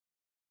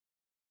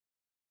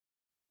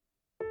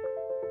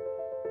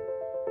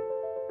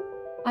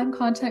I'm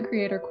content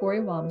creator Corey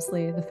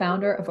Walmsley, the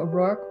founder of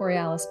Aurora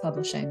Borealis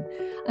Publishing.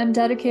 I'm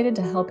dedicated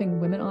to helping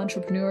women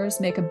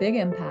entrepreneurs make a big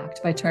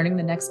impact by turning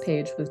the next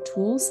page with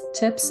tools,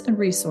 tips, and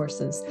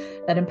resources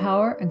that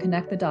empower and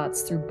connect the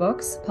dots through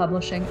books,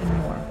 publishing, and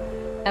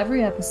more.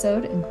 Every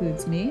episode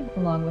includes me,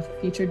 along with a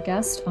featured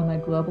guest on my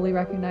globally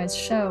recognized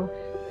show,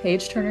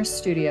 Page Turner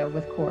Studio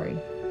with Corey.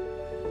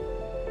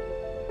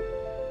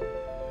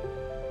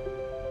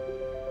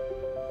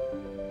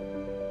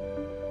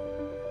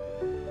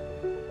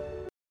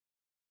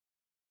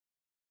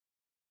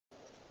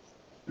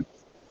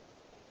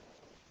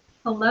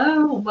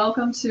 Hello,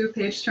 welcome to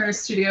Page Turner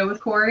Studio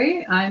with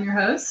Corey. I'm your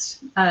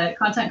host,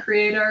 content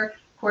creator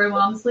Corey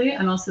Walmsley.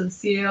 I'm also the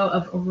CEO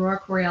of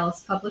Aurora Borealis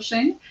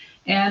Publishing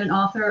and an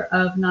author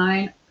of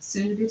 9,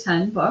 soon to be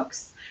 10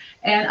 books.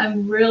 And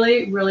I'm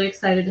really, really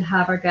excited to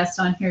have our guest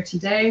on here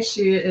today.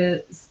 She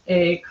is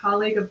a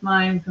colleague of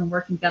mine. We've been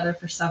working together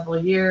for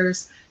several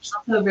years. She's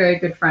also a very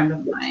good friend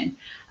of mine.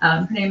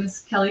 Her name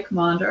is Kelli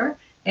Komondor,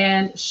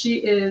 and she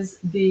is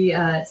the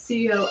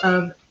CEO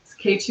of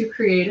K2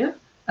 Creative,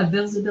 a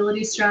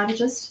visibility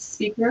strategist,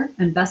 speaker,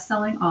 and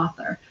best-selling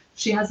author.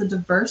 She has a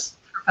diverse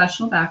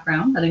professional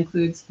background that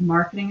includes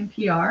marketing and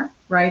PR,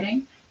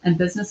 writing, and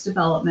business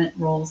development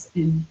roles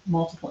in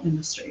multiple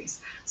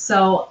industries.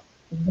 So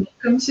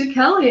welcome to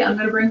Kelli. I'm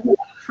going to bring her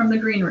up from the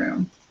green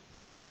room.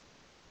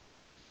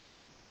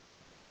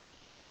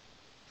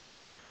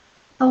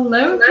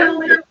 Hello,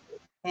 Kelli.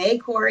 Hey,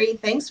 Corey.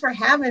 Thanks for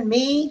having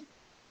me.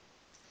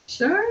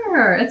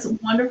 Sure. It's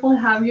wonderful to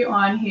have you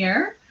on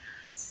here.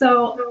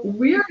 So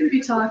we're going to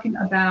be talking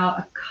about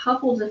a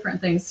couple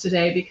different things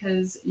today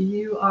because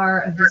you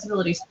are a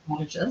visibility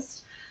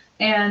strategist,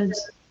 and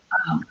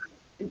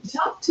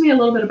talk to me a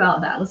little bit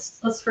about that.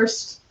 Let's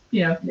first,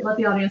 let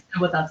the audience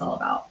know what that's all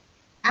about.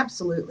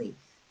 Absolutely.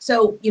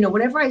 So,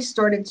 whenever I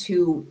started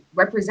to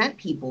represent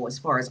people as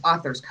far as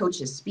authors,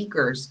 coaches,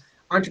 speakers,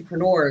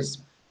 entrepreneurs,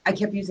 I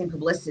kept using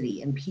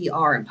publicity and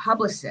PR and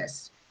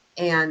publicists.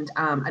 And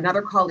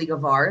another colleague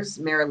of ours,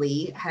 Mary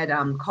Lee, had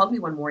called me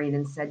one morning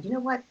and said, you know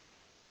what?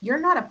 You're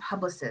not a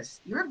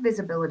publicist, you're a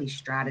visibility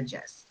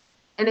strategist.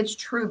 And it's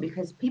true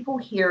because people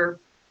hear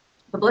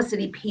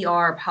publicity,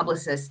 PR,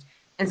 publicist,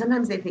 and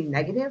sometimes they think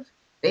negative.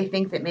 They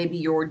think that maybe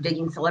you're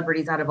digging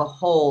celebrities out of a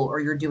hole or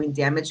you're doing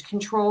damage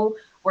control.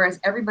 Whereas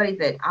everybody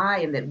that I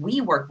and that we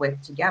work with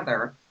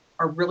together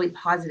are really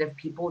positive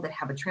people that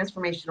have a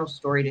transformational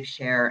story to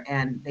share,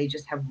 and they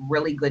just have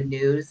really good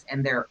news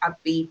and they're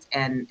upbeat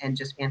and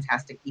just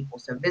fantastic people.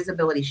 So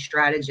visibility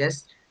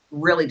strategist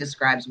really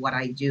describes what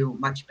I do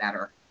much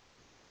better.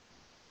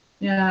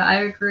 Yeah,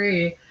 I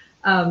agree.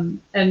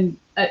 And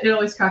it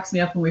always cracks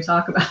me up when we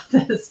talk about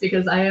this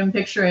because I am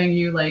picturing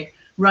you like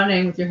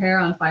running with your hair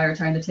on fire,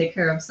 trying to take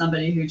care of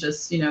somebody who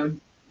just,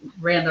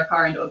 ran their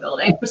car into a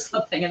building or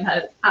something. And that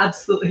is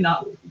absolutely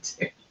not what we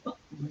do.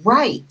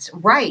 Right.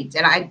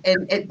 And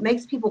it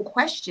makes people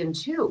question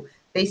too.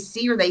 They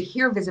see or they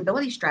hear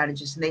visibility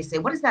strategists and they say,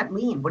 what does that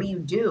mean? What do you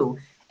do?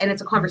 And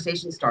it's a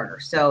conversation starter.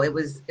 So it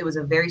was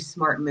a very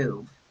smart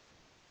move.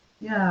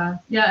 Yeah.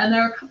 And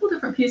there are a couple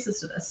different pieces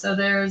to this. So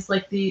there's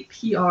like the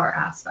PR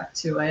aspect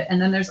to it. And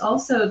then there's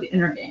also the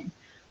inner game,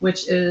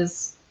 which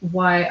is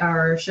why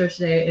our show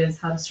today is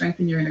how to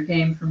strengthen your inner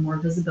game for more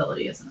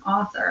visibility as an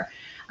author.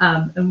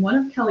 And one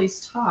of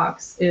Kelli's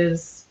talks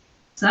is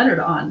centered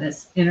on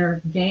this inner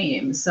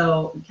game.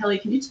 So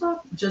Kelli, can you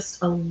talk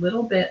just a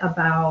little bit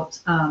about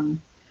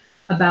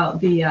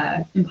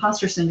the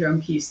imposter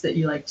syndrome piece that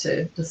you like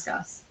to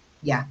discuss?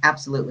 Yeah,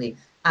 absolutely.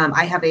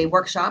 I have a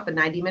workshop, a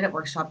 90-minute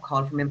workshop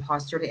called From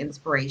Imposter to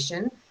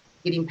Inspiration,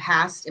 getting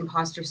past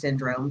imposter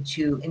syndrome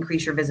to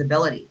increase your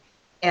visibility.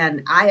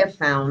 And I have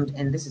found,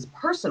 and this is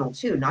personal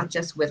too, not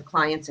just with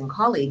clients and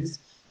colleagues,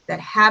 that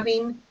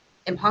having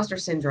imposter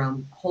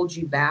syndrome holds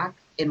you back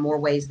in more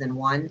ways than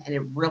one. And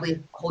it really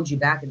holds you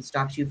back and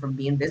stops you from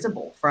being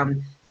visible,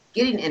 from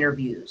getting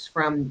interviews,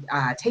 from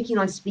taking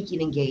on speaking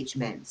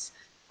engagements,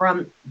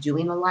 from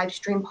doing a live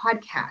stream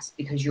podcast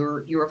because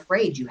you're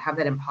afraid, you have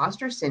that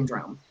imposter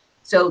syndrome.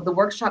 So the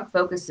workshop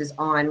focuses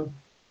on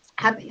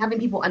having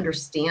people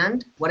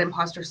understand what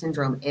imposter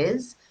syndrome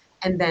is,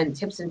 and then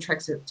tips and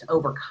tricks to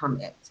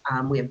overcome it.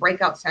 We have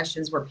breakout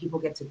sessions where people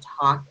get to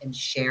talk and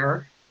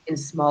share in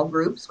small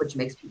groups, which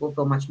makes people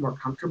feel much more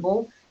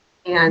comfortable.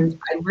 And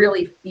I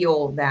really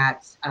feel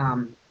that,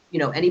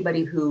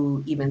 anybody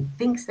who even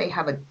thinks they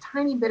have a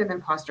tiny bit of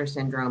imposter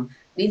syndrome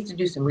needs to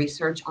do some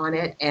research on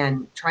it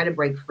and try to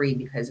break free,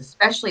 because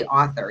especially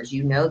authors,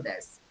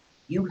 this,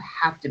 you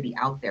have to be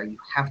out there. You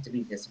have to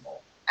be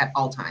visible at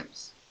all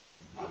times.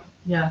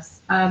 Yes,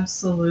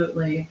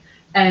 absolutely.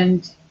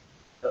 And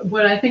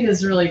what I think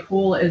is really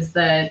cool is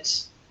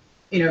that,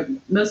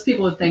 most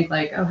people would think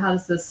like, oh, how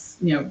does this,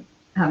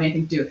 have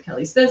anything to do with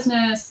Kelli's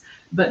business?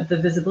 But the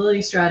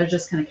visibility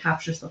strategist kind of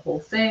captures the whole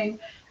thing.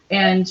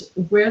 And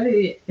where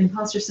the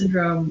imposter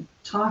syndrome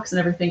talks and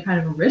everything kind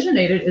of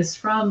originated is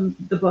from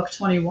the book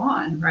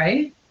 21,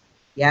 right?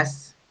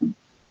 Yes.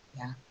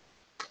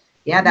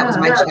 Yeah, that was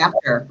my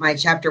chapter. My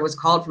chapter was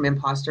called From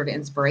Imposter to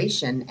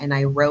Inspiration. And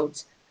I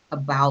wrote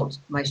about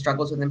my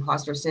struggles with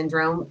imposter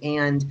syndrome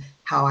and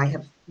how I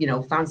have,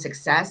 found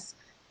success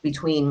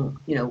between,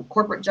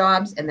 corporate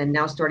jobs and then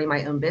now starting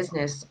my own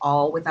business,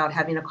 all without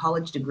having a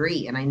college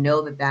degree. And I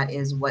know that that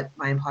is what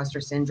my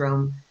imposter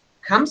syndrome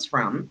comes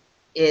from,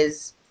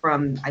 is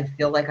from, I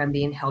feel like I'm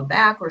being held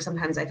back, or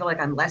sometimes I feel like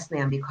I'm less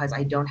than because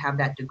I don't have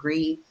that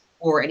degree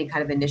or any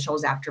kind of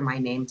initials after my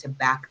name to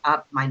back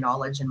up my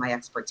knowledge and my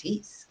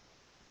expertise.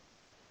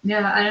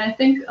 Yeah, and I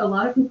think a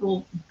lot of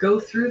people go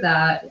through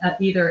that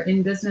either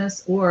in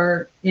business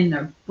or in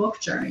their book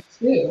journey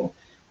too.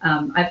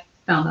 I've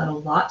found that a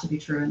lot to be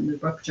true in the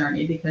book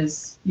journey,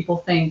 because people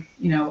think,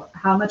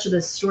 how much of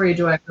this story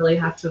do I really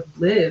have to have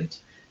lived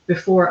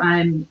before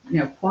I'm,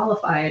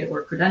 qualified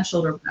or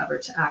credentialed or whatever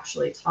to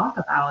actually talk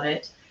about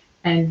it.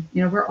 And,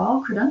 we're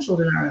all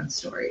credentialed in our own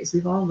stories.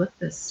 We've all lived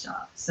this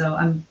stuff. So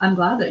I'm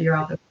glad that you're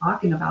out there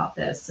talking about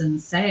this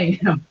and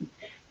saying,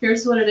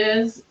 here's what it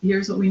is,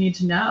 here's what we need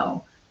to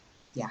know.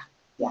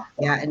 Yeah.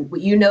 And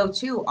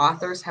too,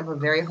 authors have a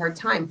very hard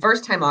time.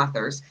 First-time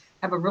authors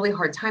have a really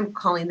hard time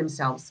calling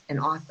themselves an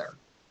author.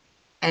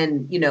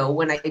 And,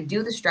 when I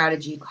do the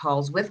strategy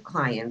calls with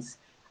clients,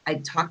 I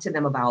talk to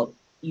them about,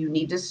 you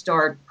need to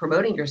start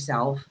promoting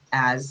yourself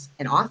as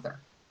an author.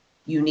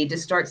 You need to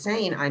start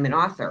saying, I'm an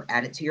author,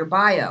 add it to your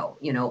bio,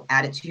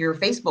 add it to your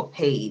Facebook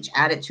page,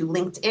 add it to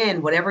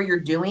LinkedIn, whatever you're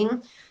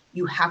doing,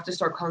 you have to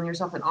start calling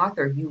yourself an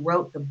author. You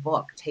wrote the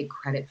book, take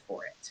credit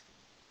for it.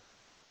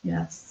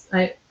 Yes,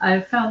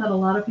 I've found that a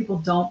lot of people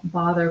don't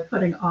bother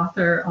putting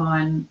author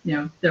on,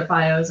 their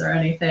bios or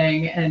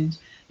anything. And,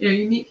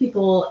 you meet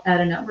people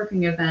at a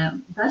networking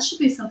event, that should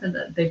be something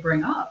that they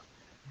bring up.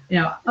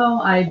 Oh,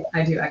 I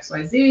do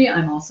XYZ.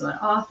 I'm also an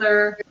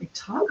author. Like,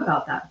 talk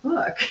about that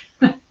book.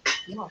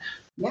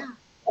 Yeah.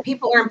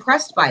 People are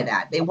impressed by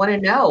that. They want to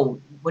know,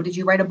 what did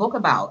you write a book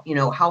about?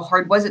 How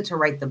hard was it to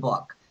write the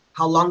book?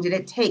 How long did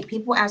it take?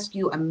 People ask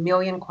you a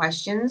million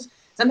questions.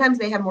 Sometimes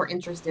they have more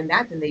interest in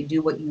that than they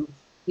do what you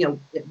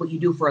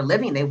do for a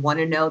living. They want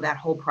to know that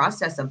whole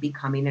process of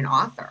becoming an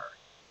author.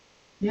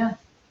 Yeah.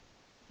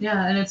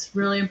 Yeah. And it's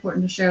really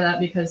important to share that,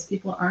 because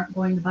people aren't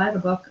going to buy the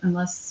book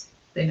unless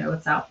they know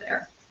it's out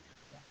there.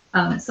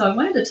 So I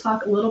wanted to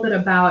talk a little bit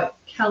about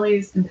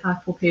Kelli's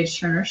impactful page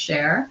turner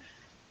share.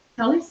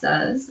 Kelli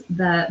says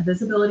that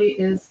visibility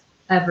is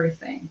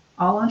everything.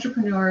 All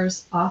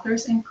entrepreneurs,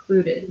 authors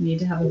included, need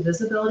to have a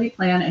visibility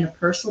plan and a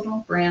personal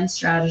brand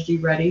strategy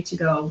ready to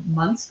go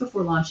months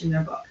before launching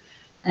their book.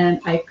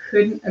 And I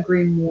couldn't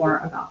agree more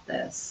about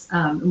this.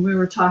 We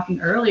were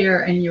talking earlier,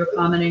 and you were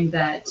commenting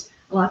that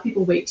a lot of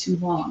people wait too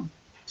long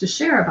to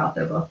share about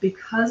their book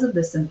because of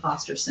this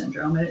imposter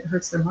syndrome, and it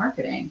hurts their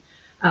marketing.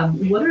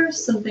 What are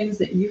some things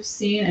that you've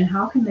seen, and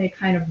how can they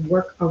kind of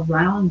work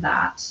around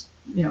that,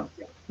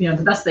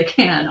 the best they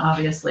can,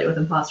 obviously, with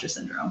imposter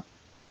syndrome?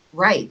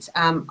 Right.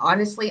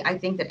 Honestly, I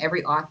think that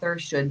every author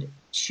should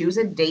choose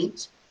a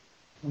date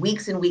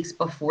weeks and weeks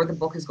before the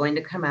book is going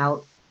to come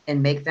out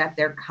and make that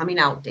their coming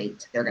out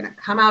date. They're going to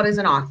come out as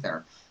an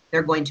author.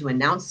 They're going to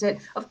announce it.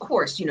 Of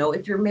course,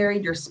 if you're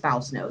married, your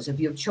spouse knows. If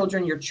you have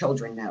children, your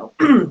children know.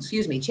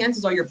 Excuse me.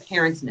 Chances are your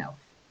parents know.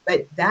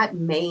 But that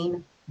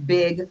main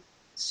big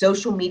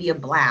social media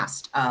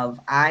blast of,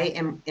 I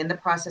am in the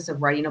process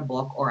of writing a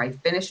book, or I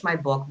finished my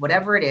book,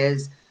 whatever it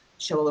is,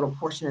 show a little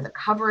portion of the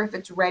cover if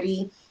it's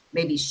ready,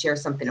 maybe share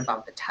something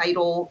about the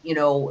title,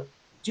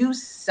 do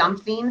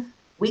something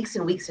weeks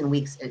and weeks and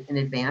weeks in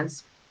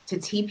advance to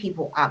tee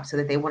people up so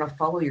that they want to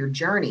follow your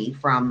journey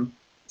from,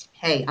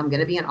 hey, I'm going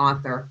to be an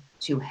author,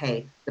 to,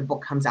 hey, the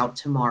book comes out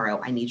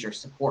tomorrow, I need your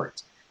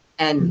support.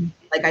 And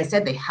like I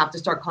said, they have to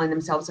start calling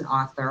themselves an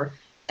author.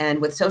 And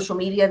with social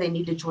media, they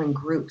need to join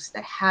groups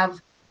that have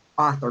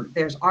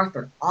there's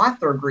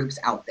author groups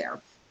out there.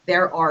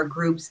 There are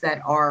groups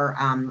that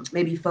are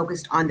maybe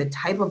focused on the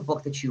type of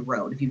book that you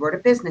wrote. If you wrote a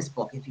business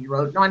book, if you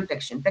wrote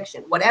nonfiction,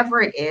 fiction,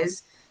 whatever it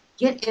is,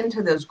 get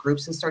into those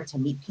groups and start to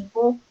meet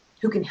people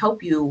who can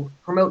help you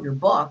promote your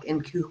book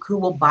and who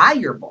will buy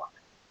your book.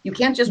 You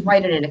can't just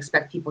write it and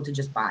expect people to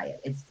just buy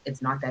it.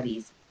 It's not that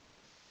easy.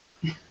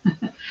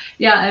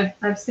 Yeah,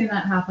 I've seen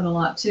that happen a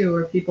lot too,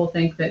 where people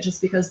think that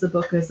just because the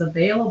book is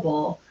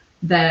available,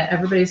 that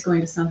everybody's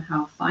going to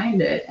somehow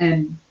find it.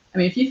 And I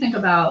mean, if you think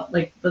about,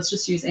 like, let's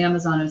just use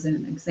Amazon as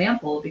an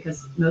example,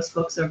 because most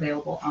books are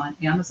available on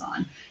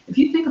Amazon. If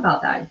you think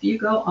about that, if you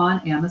go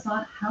on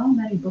Amazon, how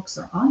many books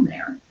are on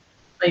there?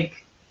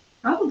 Like,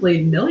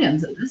 probably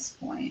millions at this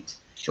point.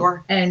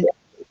 Sure. And,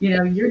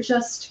 you're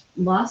just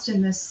lost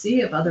in this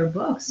sea of other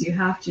books. You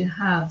have to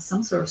have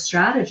some sort of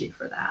strategy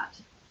for that.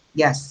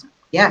 Yes,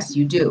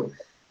 you do.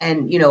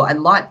 And, a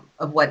lot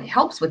of what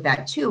helps with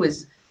that too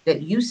is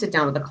that you sit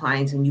down with the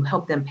clients and you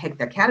help them pick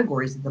the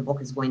categories that the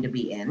book is going to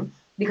be in.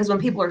 Because when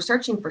people are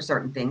searching for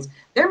certain things,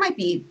 there might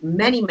be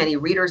many, many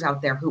readers out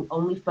there who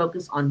only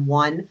focus on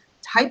one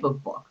type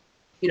of book.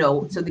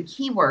 So the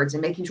keywords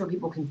and making sure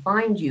people can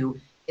find you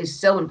is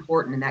so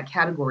important. And that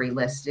category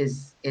list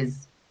is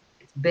it's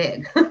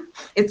big.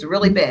 It's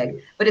really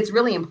big, but it's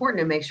really important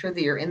to make sure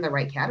that you're in the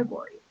right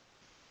category.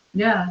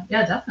 Yeah,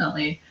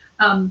 definitely.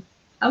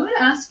 I want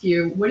to ask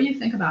you, what do you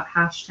think about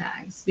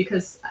hashtags?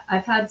 Because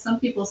I've had some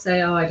people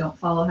say, oh, I don't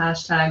follow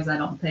hashtags, I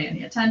don't pay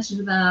any attention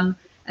to them.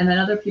 And then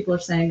other people are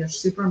saying they're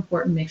super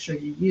important, make sure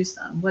you use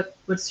them.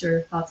 What's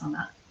your thoughts on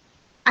that?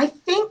 I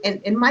think,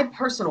 in my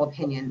personal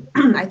opinion,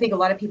 I think a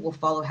lot of people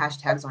follow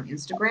hashtags on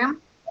Instagram.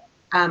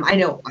 I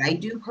know I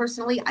do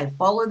personally. I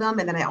follow them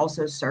and then I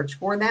also search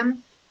for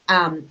them.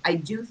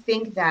 I do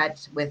think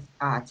that with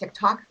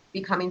TikTok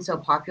becoming so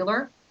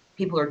popular,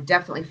 people are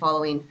definitely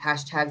following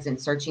hashtags and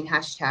searching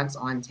hashtags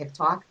on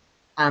TikTok.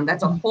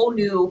 That's a whole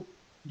new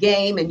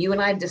game. And you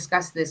and I have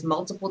discussed this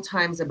multiple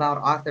times about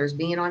authors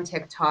being on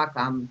TikTok.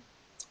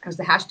 There's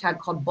the hashtag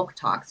called Book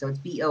Talk. So it's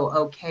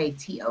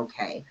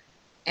BOOKTOK.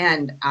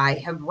 And I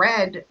have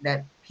read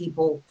that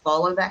people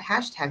follow that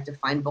hashtag to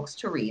find books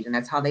to read, and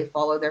that's how they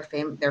follow their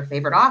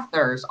favorite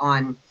authors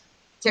on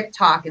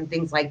TikTok and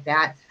things like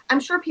that. I'm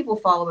sure people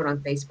follow it on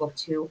Facebook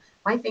too.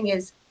 My thing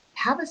is,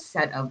 have a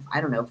set of, I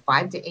don't know,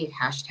 5 to 8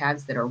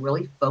 hashtags that are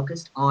really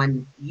focused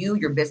on you,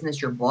 your business,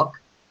 your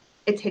book.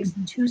 It takes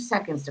 2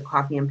 seconds to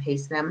copy and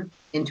paste them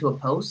into a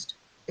post.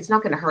 It's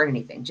not going to hurt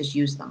anything. Just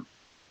use them.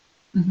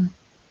 Mm-hmm.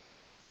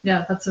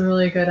 Yeah, that's a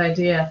really good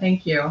idea.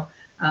 Thank you.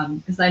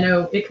 Because I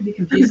know it can be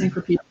confusing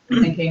for people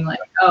thinking like,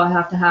 oh, I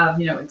have to have,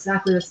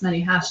 exactly this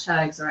many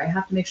hashtags, or I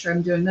have to make sure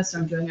I'm doing this or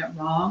I'm doing it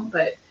wrong.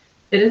 But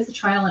it is a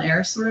trial and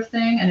error sort of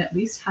thing. And at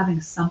least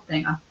having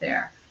something up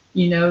there,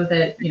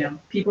 that,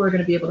 people are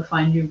going to be able to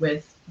find you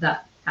with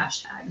that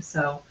hashtag.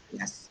 So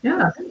Yes.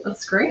 yeah,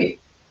 that's great.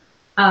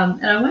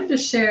 And I wanted to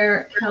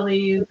share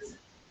Kelli's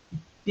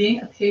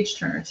being a page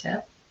turner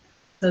tip.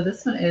 So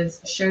this one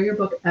is share your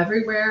book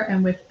everywhere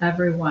and with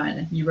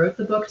everyone. You wrote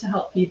the book to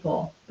help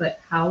people, but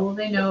how will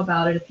they know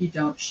about it if you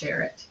don't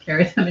share it?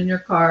 Carry them in your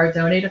car,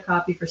 donate a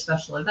copy for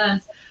special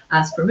events,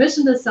 ask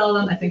permission to sell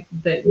them. I think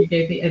that you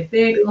gave me a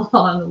big,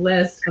 long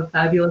list of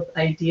fabulous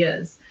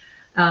ideas.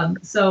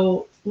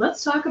 So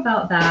let's talk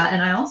about that.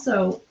 And I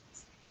also,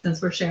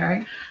 since we're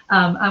sharing,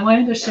 I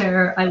wanted to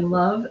share, I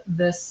love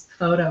this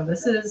photo.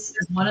 This is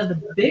one of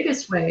the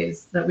biggest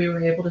ways that we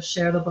were able to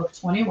share the book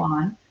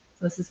 21.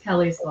 So this is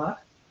Kelli's book.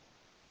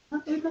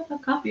 We both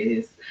have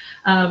copies.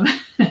 Um,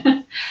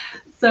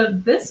 so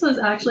this was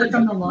actually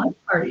from the launch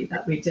party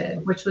that we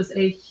did, which was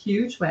a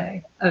huge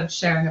way of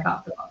sharing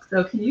about the book.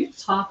 So can you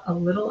talk a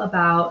little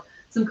about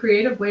some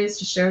creative ways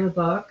to share the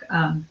book?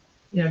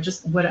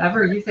 Just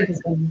whatever you think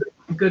has been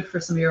good for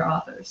some of your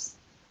authors.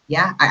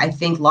 Yeah, I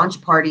think launch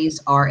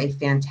parties are a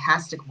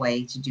fantastic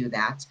way to do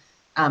that.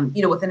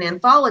 With an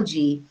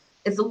anthology,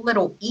 it's a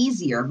little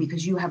easier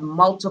because you have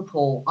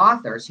multiple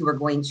authors who are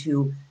going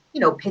to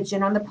pitch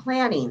in on the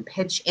planning,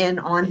 pitch in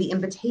on the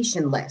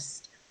invitation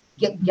list,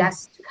 get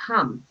guests to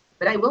come.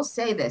 But I will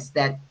say this,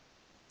 that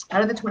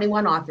out of the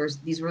 21 authors,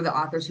 these were the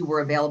authors who were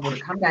available to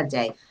come that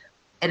day.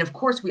 And of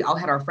course, we all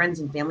had our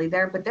friends and family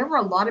there, but there were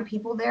a lot of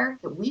people there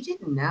that we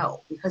didn't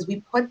know because we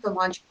put the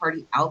launch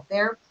party out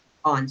there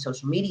on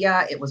social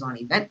media. It was on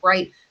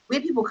Eventbrite. We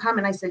had people come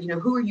and I said,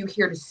 who are you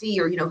here to see?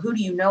 Or, who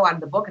do you know out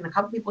of the book? And a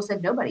couple people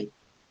said, nobody.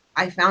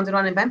 I found it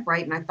on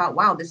Eventbrite and I thought,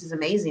 wow, this is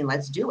amazing.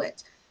 Let's do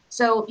it.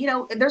 So,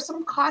 there's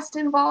some cost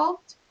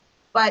involved,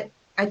 but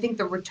I think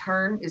the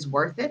return is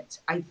worth it.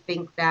 I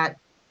think that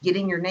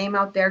getting your name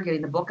out there,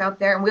 getting the book out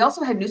there, and we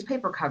also had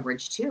newspaper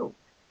coverage too.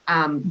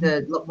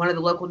 One of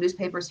the local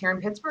newspapers here in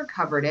Pittsburgh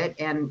covered it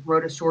and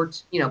wrote a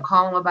short,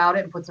 column about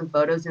it and put some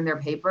photos in their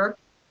paper.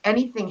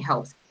 Anything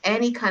helps.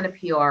 Any kind of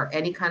PR,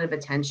 any kind of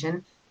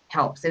attention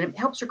helps. And it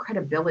helps your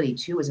credibility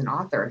too as an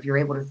author if you're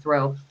able to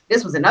throw.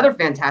 This was another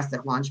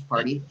fantastic launch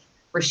party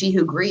for She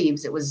Who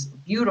Grieves. It was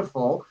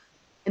beautiful.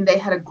 And they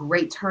had a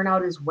great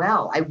turnout as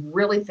well. I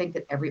really think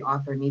that every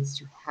author needs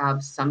to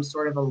have some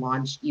sort of a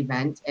launch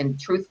event and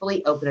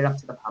truthfully open it up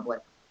to the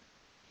public.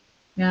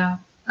 Yeah,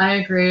 I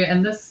agree.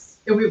 And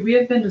we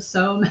have been to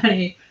so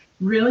many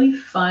really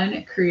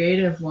fun,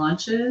 creative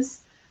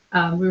launches.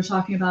 We were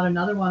talking about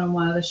another one on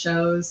one of the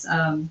shows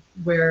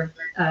where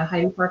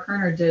Heidi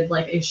Park-Herner did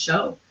like a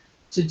show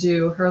to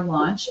do her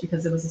launch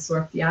because it was a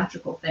sort of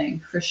theatrical thing.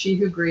 For She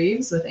Who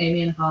Grieves with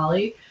Amy and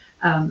Holly,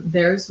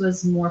 theirs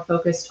was more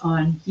focused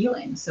on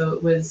healing. So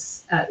it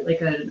was at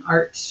like an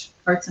arts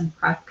and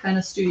craft kind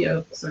of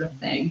studio sort of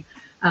thing.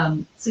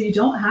 So you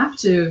don't have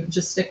to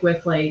just stick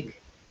with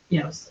like,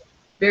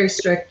 very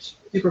strict,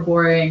 super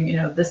boring,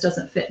 this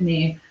doesn't fit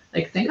me.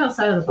 Like think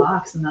outside of the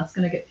box and that's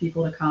going to get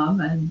people to come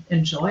and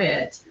enjoy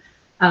it.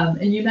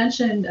 And you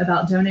mentioned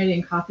about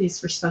donating copies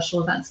for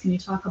special events. Can you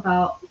talk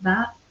about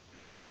that?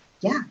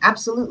 Yeah,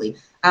 absolutely.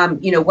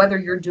 Whether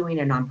you're doing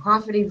a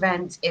nonprofit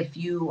event, if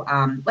you,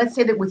 let's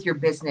say that with your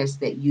business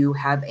that you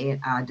have a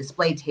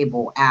display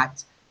table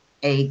at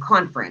a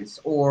conference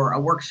or a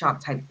workshop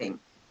type thing,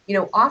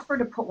 offer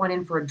to put one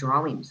in for a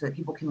drawing so that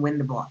people can win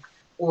the book,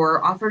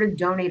 or offer to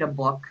donate a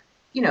book,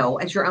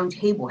 at your own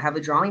table, have a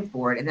drawing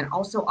for it, and then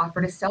also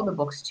offer to sell the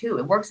books too.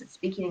 It works at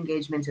speaking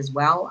engagements as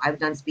well. I've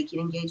done speaking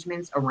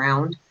engagements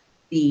around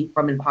the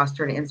From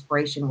Imposter to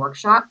Inspiration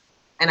workshop.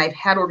 And I've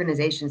had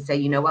organizations say,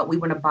 you know what, we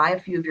want to buy a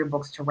few of your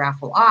books to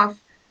raffle off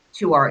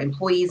to our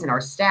employees and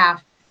our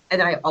staff. And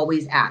then I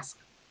always ask,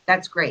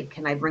 that's great.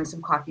 Can I bring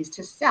some copies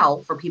to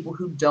sell for people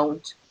who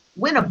don't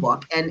win a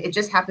book? And it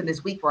just happened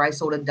this week where I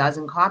sold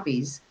 12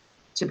 copies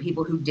to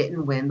people who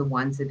didn't win the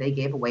ones that they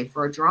gave away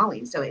for a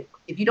drawing. So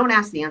if you don't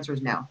ask, the answer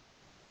is no.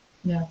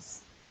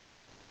 Yes.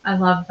 I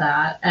love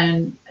that.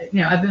 And,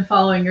 I've been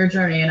following your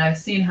journey and I've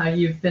seen how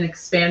you've been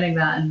expanding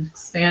that and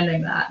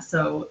expanding that.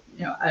 So,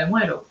 I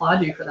wanted to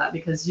applaud you for that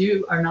because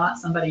you are not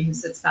somebody who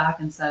sits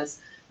back and says,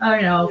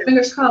 oh,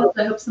 fingers crossed,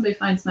 I hope somebody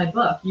finds my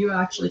book. You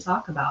actually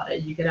talk about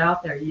it. You get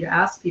out there. You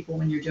ask people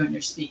when you're doing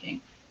your speaking,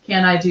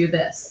 can I do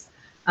this?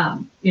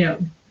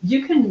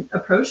 You can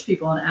approach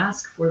people and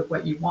ask for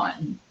what you want.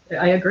 And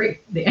I agree.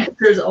 The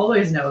answer is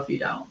always no if you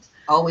don't.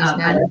 Always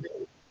no.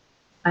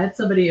 I had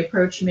somebody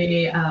approach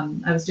me.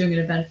 I was doing an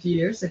event a few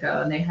years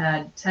ago, and they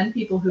had 10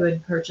 people who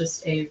had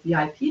purchased a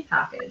VIP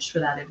package for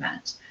that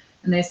event.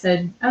 And they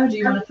said, oh, do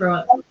you want to throw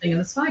out something in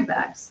the swag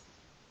bags?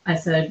 I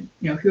said,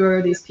 who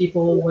are these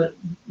people?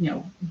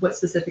 What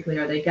specifically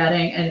are they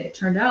getting? And it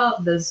turned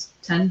out those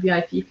 10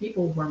 VIP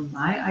people were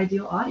my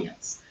ideal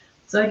audience.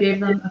 So I gave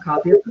them a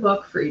copy of the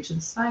book for each of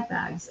the swag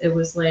bags. It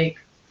was like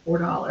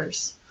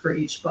 $4 for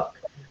each book.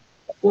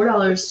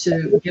 $4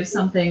 to give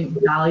something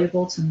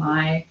valuable to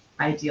my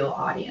ideal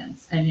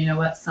audience. And you know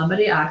what?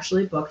 Somebody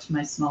actually booked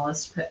my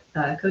smallest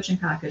coaching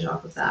package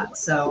off of that.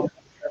 So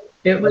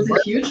it was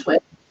a huge win.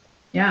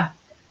 Yeah.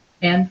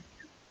 And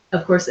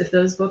of course, if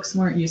those books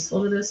weren't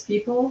useful to those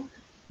people,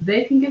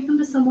 they can give them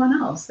to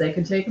someone else. They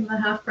can take them to the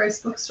half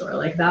price bookstore.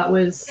 Like that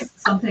was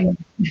something,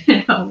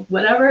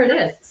 whatever it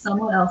is,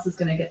 someone else is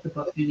going to get the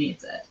book who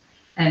needs it.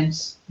 And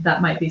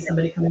that might be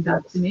somebody coming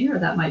back to me, or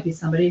that might be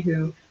somebody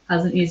who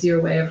has an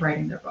easier way of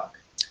writing their book.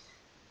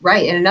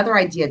 Right. And another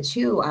idea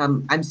too,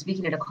 I'm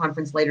speaking at a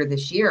conference later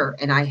this year,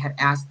 and I had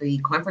asked the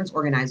conference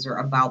organizer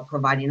about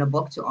providing a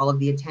book to all of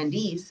the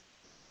attendees.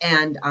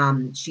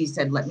 And she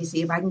said, let me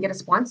see if I can get a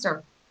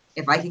sponsor.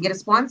 If I can get a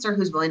sponsor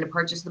who's willing to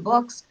purchase the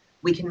books,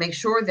 we can make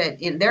sure that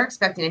they're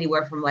expecting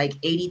anywhere from like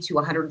 80 to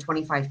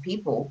 125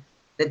 people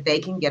that they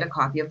can get a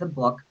copy of the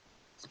book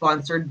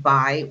sponsored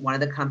by one of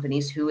the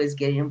companies who is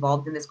getting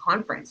involved in this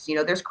conference.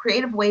 There's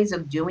creative ways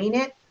of doing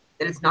it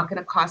that it's not going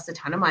to cost a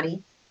ton of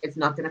money. It's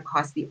not going to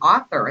cost the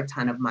author a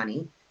ton of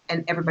money,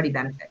 and everybody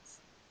benefits.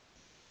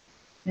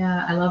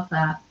 Yeah, I love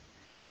that.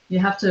 You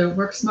have to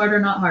work smarter,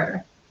 not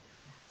harder.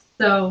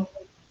 So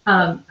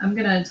I'm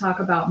going to talk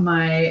about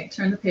my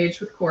turn the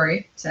page with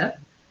Corey tip.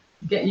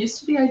 Get used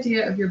to the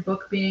idea of your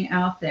book being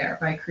out there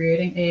by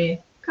creating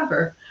a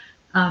cover,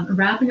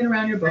 wrapping it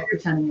around your book,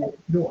 pretending it's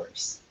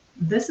yours.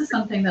 This is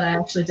something that I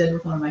actually did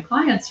with one of my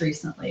clients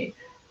recently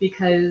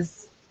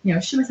because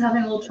she was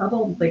having a little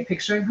trouble like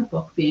picturing her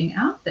book being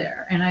out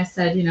there. And I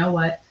said, you know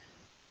what,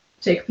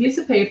 take a piece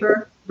of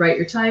paper, write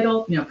your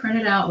title, print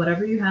it out,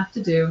 whatever you have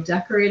to do,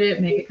 decorate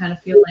it, make it kind of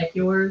feel like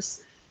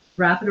yours,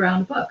 wrap it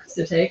around the book.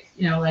 So take,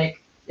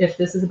 like if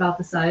this is about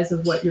the size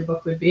of what your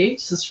book would be,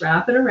 just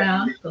wrap it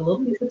around, put a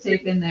little piece of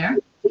tape in there,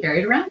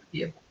 carry it around with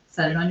you,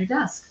 set it on your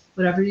desk,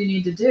 whatever you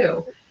need to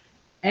do.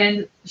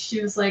 And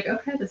she was like,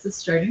 okay, this is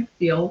starting to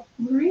feel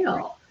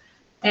real.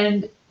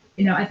 And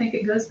I think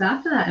it goes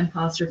back to that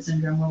imposter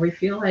syndrome where we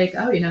feel like,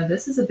 oh,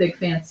 this is a big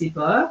fancy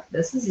book.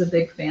 This is a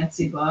big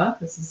fancy book.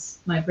 This is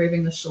my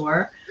Braving the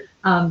Shore.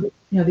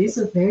 These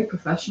are very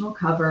professional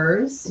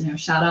covers.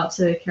 Shout out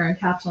to Karen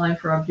Capitoline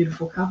for our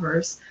beautiful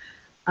covers.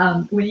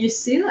 When you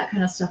see that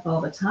kind of stuff all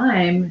the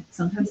time,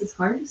 sometimes it's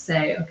hard to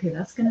say, okay,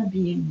 that's going to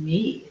be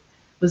me.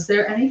 Was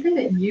there anything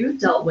that you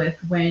dealt with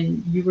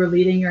when you were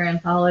leading your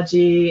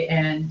anthology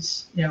and,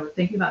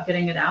 thinking about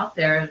getting it out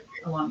there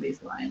along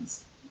these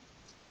lines?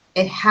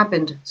 It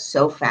happened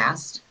so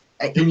fast.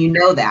 And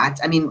that.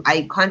 I mean,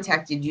 I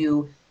contacted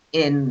you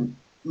in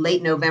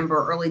late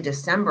November, early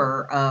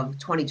December of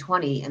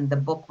 2020, and the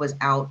book was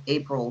out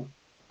April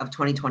of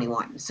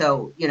 2021.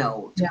 So,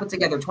 to put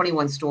together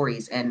 21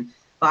 stories and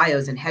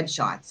bios and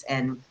headshots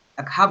and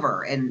a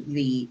cover and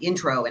the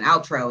intro and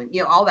outro and,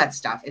 all that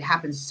stuff, it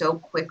happened so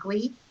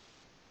quickly.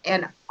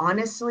 And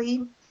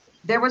honestly,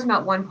 there was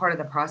not one part of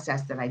the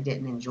process that I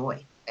didn't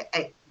enjoy.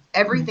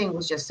 Everything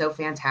was just so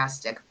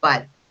fantastic.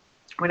 But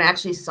when I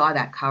actually saw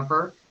that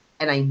cover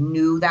and I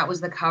knew that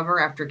was the cover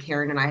after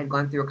Karen and I had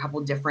gone through a couple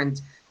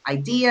different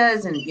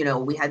ideas and,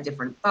 we had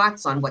different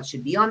thoughts on what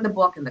should be on the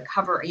book and the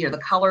cover, the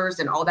colors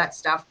and all that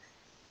stuff.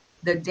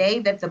 The day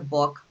that the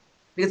book,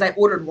 because I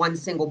ordered one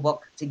single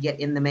book to get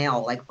in the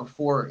mail, like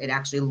before it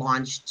actually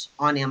launched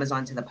on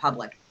Amazon to the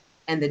public.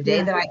 And the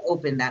day that I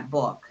opened that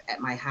book at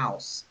my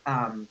house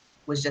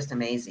was just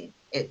amazing.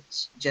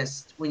 It's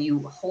just, when you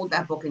hold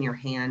that book in your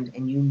hand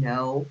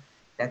and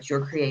that's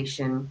your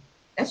creation,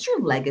 that's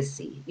your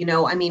legacy.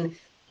 I mean,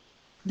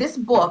 this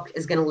book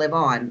is going to live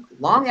on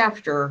long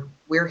after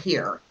we're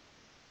here.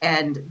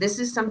 And this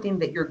is something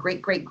that your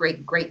great, great,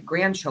 great, great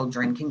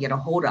grandchildren can get a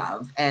hold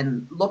of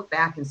and look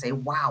back and say,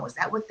 wow, is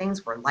that what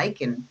things were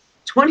like in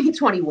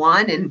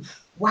 2021? And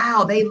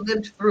wow, they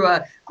lived through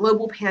a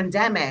global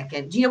pandemic.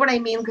 And do you know what I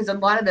mean? Because a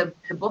lot of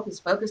the book is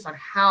focused on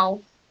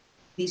how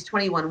these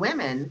 21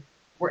 women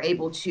were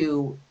able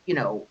to,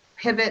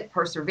 pivot,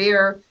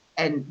 persevere,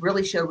 and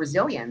really show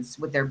resilience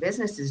with their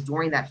businesses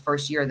during that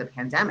first year of the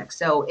pandemic.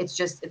 So it's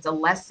a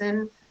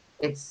lesson.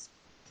 It's,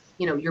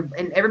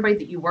 and everybody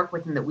that you work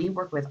with and that we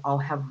work with all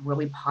have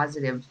really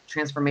positive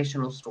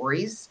transformational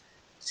stories.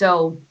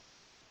 So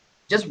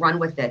just run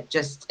with it.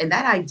 And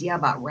that idea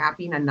about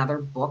wrapping another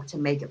book to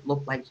make it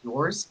look like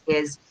yours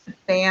is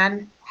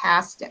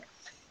fantastic.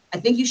 I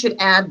think you should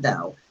add,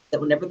 though,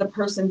 that whenever the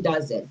person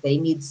does it, they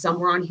need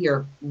somewhere on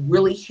here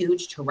really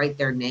huge to write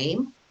their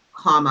name,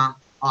 comma,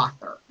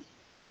 author.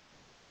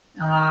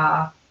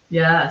 Ah,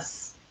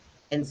 yes.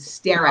 And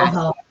stare at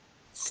it.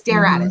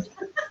 Stare at it.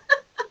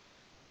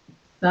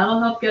 That'll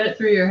help get it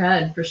through your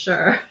head for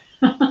sure.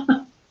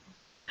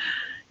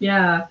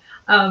 Yeah.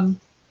 And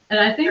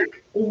I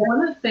think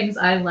one of the things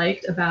I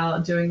liked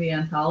about doing the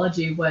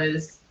anthology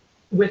was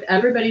with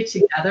everybody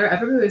together,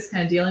 everybody was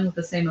kind of dealing with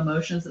the same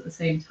emotions at the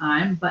same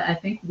time, but I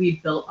think we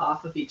built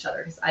off of each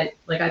other because I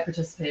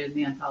participated in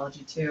the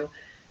anthology too,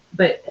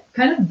 but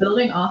kind of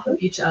building off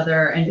of each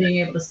other and being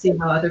able to see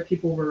how other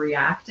people were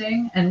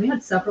reacting. And we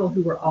had several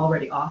who were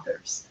already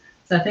authors.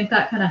 So I think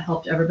that kind of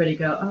helped everybody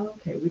go, oh,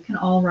 okay, we can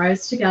all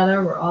rise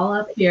together. We're all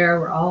up here.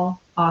 We're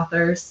all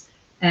authors.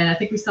 And I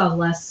think we saw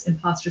less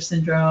imposter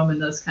syndrome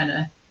and those kind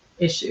of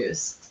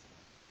issues.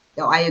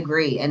 No, I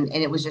agree. And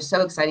it was just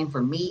so exciting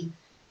for me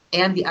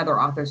and the other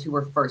authors who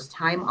were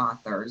first-time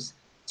authors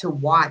to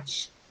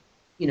watch,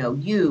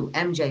 you,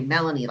 MJ,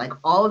 Melanie, like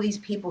all of these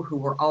people who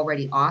were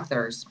already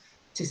authors,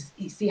 to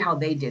see how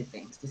they did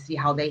things, to see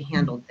how they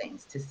handled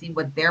things, to see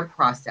what their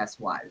process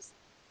was.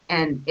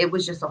 And it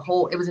was just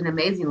it was an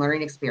amazing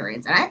learning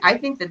experience. And I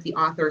think that the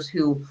authors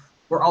who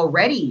were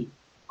already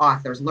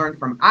authors learned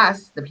from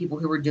us, the people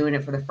who were doing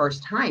it for the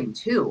first time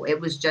too. It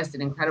was just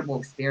an incredible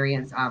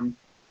experience.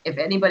 If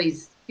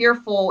anybody's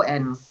fearful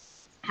and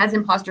has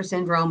imposter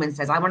syndrome and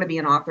says, I want to be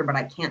an author, but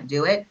I can't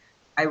do it,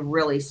 I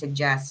really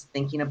suggest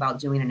thinking about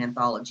doing an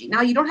anthology.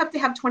 Now, you don't have to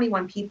have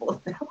 21 people.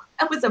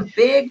 That was a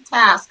big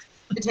task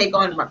to take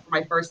on for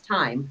my first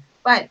time.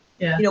 But,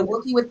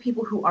 working with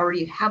people who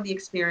already have the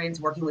experience,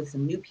 working with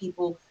some new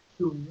people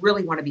who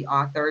really want to be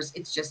authors,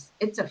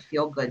 it's a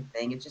feel-good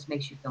thing. It just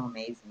makes you feel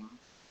amazing.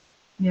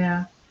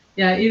 Yeah.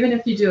 Yeah. Even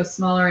if you do a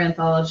smaller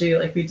anthology,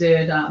 like we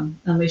did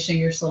Unleashing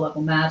Your Soul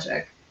Level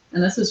Magic,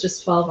 and this was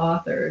just 12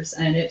 authors,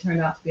 and it turned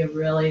out to be a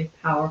really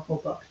powerful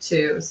book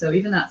too. So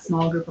even that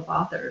small group of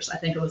authors, I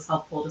think it was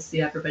helpful to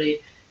see everybody,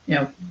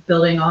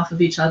 building off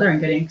of each other and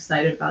getting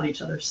excited about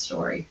each other's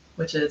story,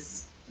 which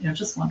is,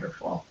 just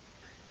wonderful.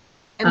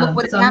 And look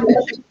what's happened.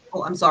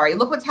 I'm sorry.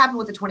 Look what's happened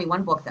with the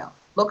 21 book, though.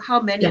 Look how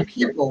many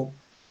people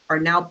are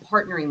now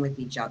partnering with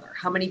each other.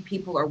 How many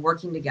people are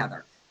working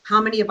together?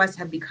 How many of us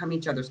have become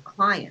each other's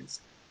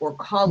clients or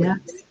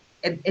colleagues?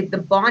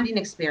 The bonding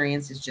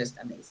experience is just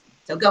amazing.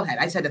 So go ahead.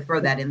 I just had to throw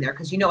that in there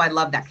because I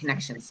love that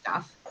connection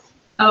stuff.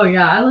 Oh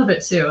yeah, I love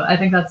it too. I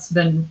think that's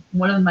been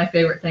one of my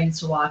favorite things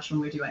to watch when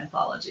we do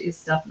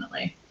anthologies,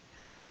 definitely.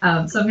 So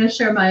I'm going to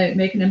share my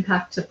Make an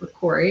Impact tip with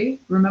Corey.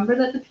 Remember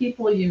that the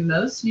people you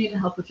most need to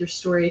help with your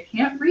story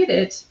can't read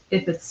it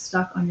if it's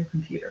stuck on your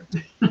computer,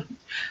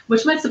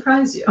 which might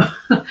surprise you.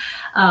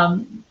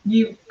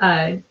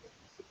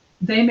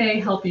 They may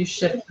help you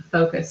shift the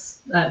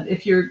focus.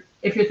 If you're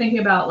thinking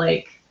about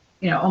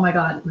oh my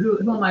God, who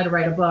am I to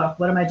write a book?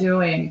 What am I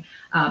doing?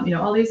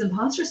 All these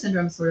imposter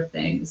syndrome sort of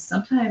things.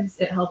 Sometimes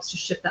it helps to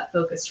shift that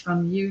focus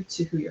from you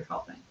to who you're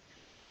helping.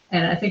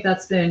 And I think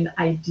that's been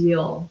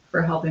ideal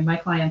for helping my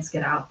clients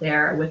get out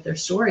there with their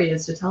story,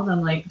 is to tell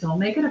them, don't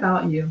make it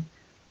about you.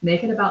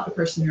 Make it about the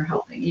person you're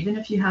helping. Even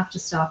if you have to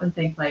stop and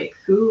think,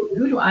 who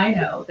do I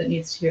know that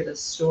needs to hear this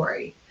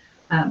story?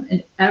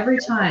 And every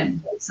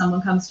time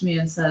someone comes to me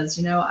and says,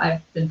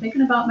 I've been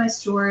thinking about my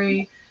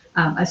story,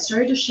 I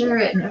started to share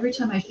it, and every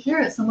time I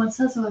share it, someone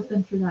says, oh, I've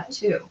been through that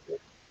too.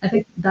 I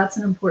think that's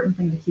an important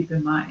thing to keep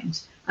in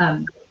mind.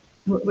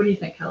 What do you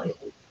think, Kelly?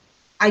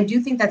 I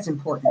do think that's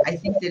important. I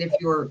think that if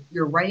you're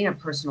writing a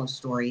personal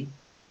story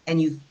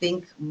and you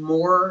think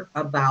more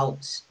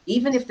about,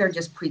 even if they're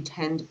just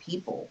pretend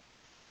people,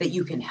 that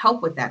you can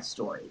help with that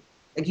story.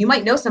 Like you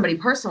might know somebody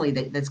personally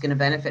that's going to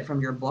benefit from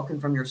your book and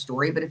from your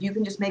story, but if you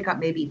can just make up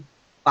maybe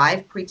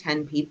 5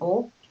 pretend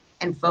people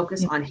and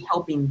focus on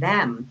helping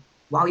them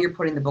while you're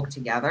putting the book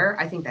together,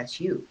 I think that's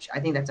huge.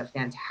 I think that's a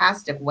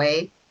fantastic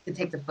way to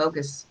take the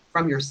focus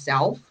from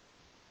yourself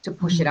to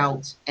push it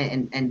out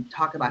and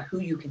talk about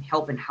who you can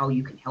help and how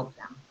you can help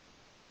them.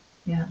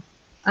 Yeah,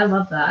 I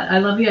love that. I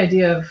love the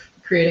idea of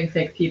creating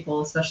fake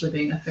people, especially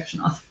being a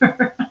fiction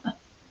author.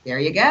 There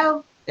you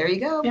go. There you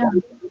go. Yeah.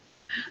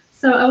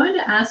 So I wanted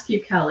to ask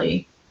you,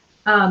 Kelly,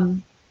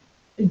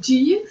 do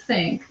you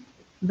think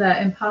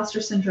that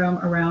imposter syndrome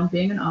around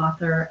being an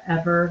author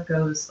ever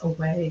goes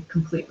away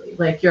completely?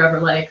 Like you're ever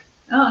like,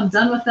 oh, I'm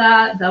done with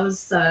that. That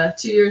was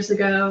 2 years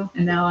ago,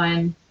 and now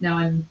I'm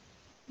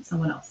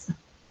someone else.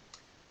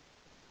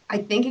 I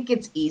think it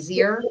gets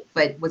easier,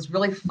 but what's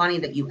really funny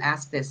that you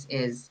asked this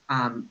is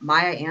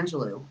Maya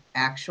Angelou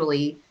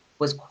actually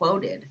was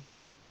quoted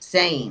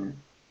saying,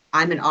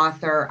 I'm an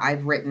author,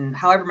 I've written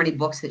however many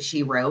books that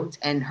she wrote,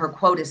 and her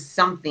quote is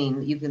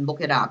something, you can look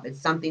it up, it's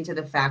something to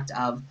the fact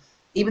of,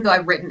 Even though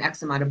I've written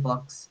X amount of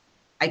books,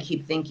 I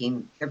keep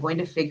thinking they're going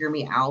to figure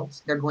me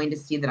out. They're going to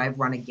see that I've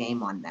run a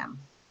game on them.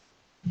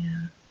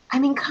 Yeah. I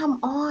mean, come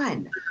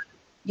on.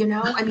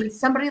 I mean,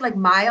 somebody like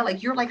Maya,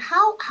 like you're like,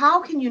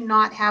 how can you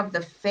not have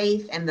the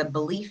faith and the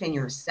belief in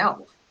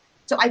yourself?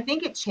 So I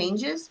think it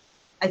changes.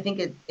 I think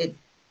it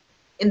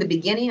in the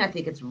beginning, I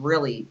think it's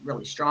really,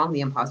 really strong,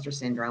 the imposter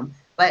syndrome.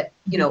 But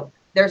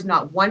there's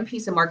not one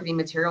piece of marketing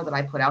material that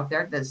I put out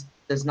there that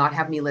does not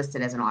have me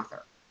listed as an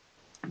author.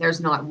 There's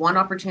not one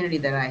opportunity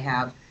that I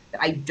have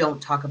that I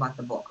don't talk about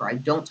the book, or I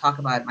don't talk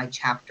about my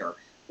chapter,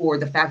 or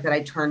the fact that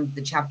I turned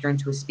the chapter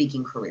into a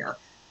speaking career.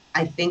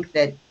 I think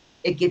that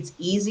it gets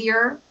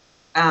easier.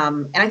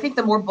 And I think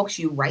the more books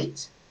you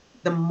write,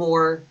 the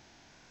more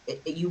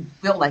you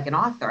feel like an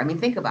author. I mean,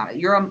 think about it.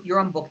 You're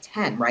on book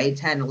 10, right?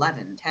 10,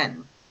 11,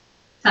 10.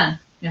 10,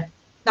 yeah.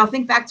 Now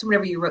think back to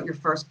whenever you wrote your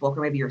first book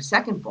or maybe your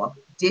second book.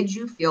 Did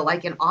you feel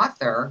like an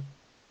author,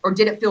 or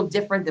did it feel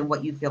different than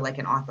what you feel like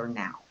an author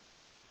now?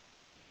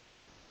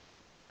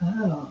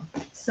 Oh,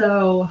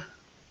 so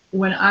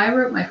when I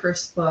wrote my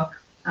first book,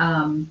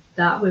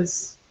 that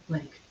was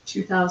like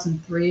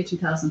 2003,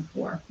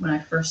 2004 when I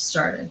first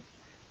started.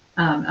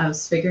 I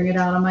was figuring it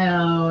out on my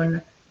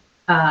own.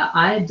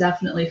 I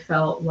definitely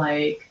felt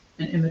like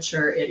an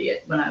immature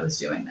idiot when I was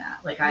doing that.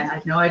 Like I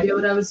had no idea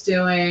what I was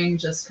doing,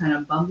 just kind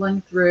of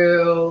bumbling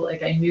through.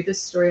 Like I knew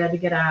this story had to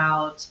get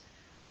out.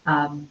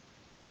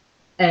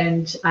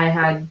 And I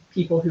had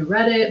people who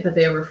read it, but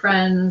they were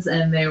friends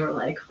and they were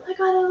like, oh my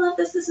God, I love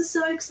this. This is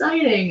so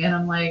exciting. And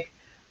I'm like,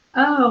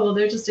 oh, well,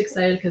 they're just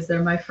excited because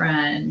they're my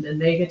friend and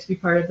they get to be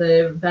part of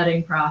the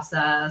vetting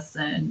process.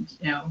 And,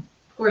 of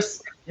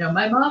course,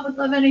 my mom would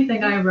love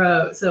anything I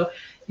wrote. So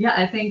yeah,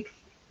 I think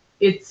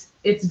it's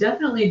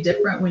definitely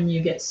different when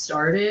you get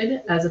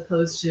started as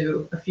opposed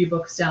to a few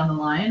books down the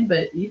line.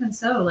 But even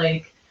so,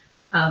 like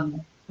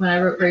when I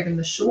wrote Braving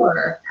the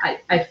Shore,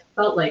 I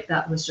felt like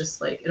that was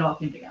just like it all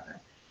came together.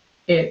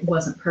 It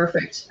wasn't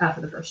perfect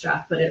after the first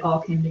draft, but it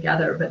all came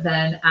together. But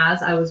then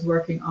as I was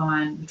working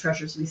on The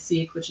Treasures We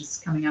Seek, which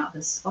is coming out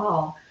this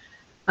fall,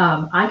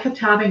 I kept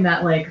having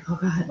that like, oh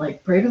God,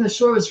 like Braving the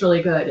Shore was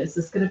really good. Is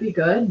this going to be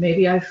good?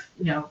 Maybe that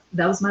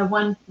was my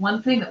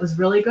one thing that was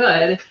really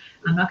good.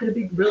 I'm not going to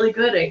be really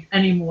good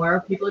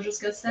anymore. People are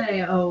just going to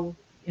say, oh,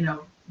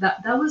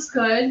 that was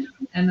good.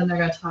 And then they're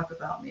going to talk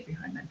about me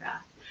behind my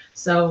back.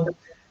 So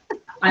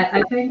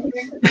I think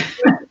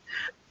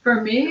for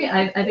me,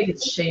 I think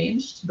it's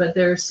changed, but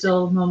there's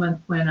still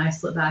moments when I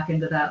slip back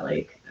into that,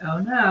 like, oh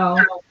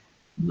no,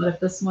 what if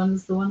this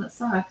one's the one that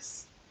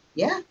sucks?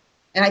 Yeah.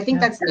 And I think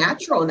that's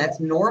natural and that's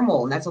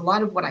normal. And that's a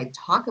lot of what I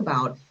talk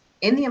about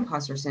in the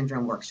imposter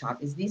syndrome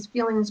workshop is these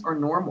feelings are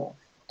normal.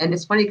 And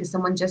it's funny because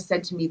someone just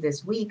said to me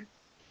this week,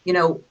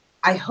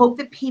 I hope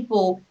that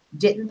people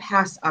didn't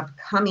pass up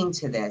coming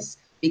to this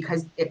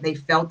because if they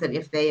felt that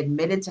if they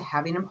admitted to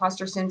having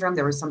imposter syndrome,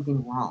 there was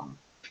something wrong.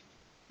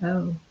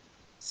 Oh.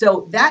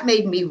 So that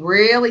made me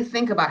really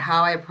think about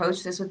how I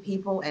approach this with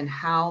people and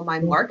how my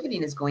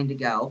marketing is going to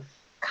go.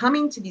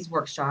 Coming to these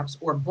workshops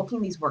or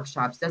booking these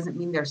workshops doesn't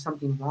mean there's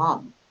something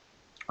wrong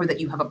or that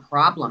you have a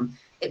problem.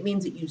 It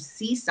means that you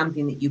see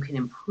something that you can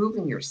improve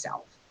in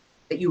yourself,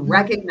 that you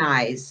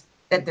recognize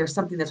that there's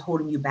something that's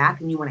holding you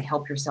back and you want to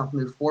help yourself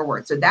move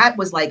forward. So that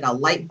was like a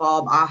light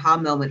bulb aha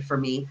moment for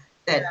me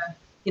that,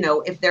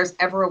 if there's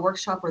ever a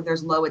workshop where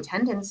there's low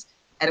attendance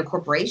at a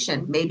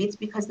corporation, maybe it's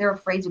because they're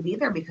afraid to be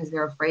there because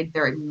they're afraid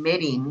they're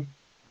admitting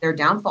their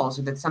downfalls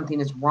or that something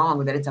is wrong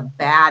or that it's a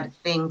bad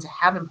thing to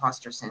have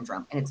imposter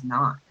syndrome, and it's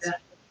not.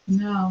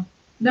 No,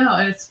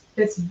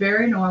 it's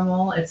very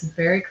normal. It's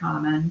very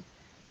common.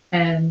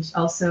 And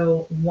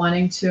also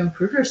wanting to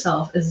improve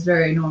yourself is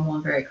very normal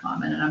and very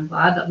common. And I'm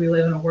glad that we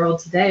live in a world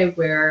today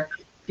where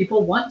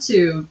people want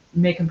to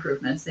make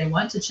improvements. They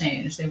want to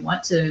change. They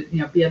want to,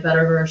 be a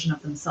better version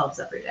of themselves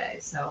every day.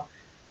 So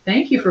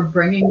thank you for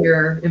bringing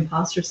your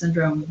imposter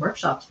syndrome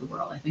workshop to the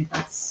world. I think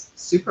that's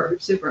super,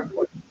 super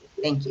important.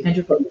 Thank you. And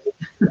your book.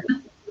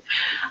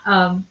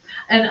 And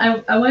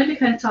I wanted to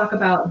kind of talk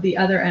about the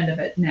other end of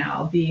it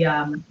now, the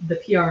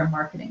PR and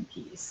marketing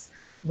piece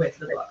with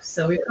the books.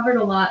 So we've covered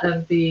a lot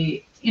of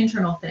the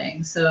internal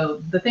things.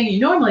 So the thing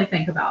you normally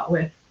think about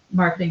with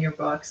marketing your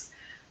books,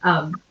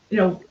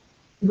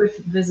 with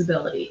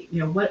visibility,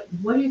 what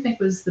do you think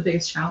was the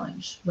biggest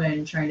challenge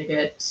when trying to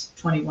get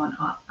 21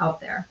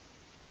 out there,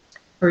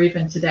 or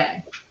even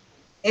today?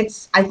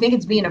 I think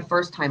it's being a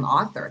first-time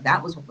author.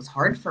 That was what was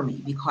hard for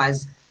me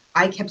because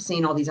I kept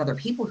seeing all these other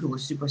people who were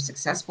super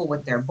successful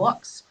with their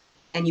books,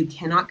 and you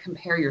cannot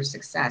compare your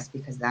success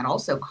because that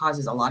also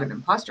causes a lot of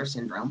imposter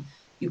syndrome.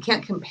 You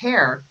can't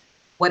compare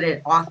what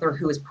an author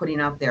who is putting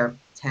out their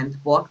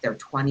 10th book, their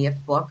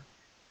 20th book,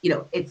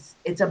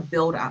 it's a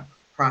build-up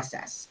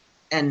process.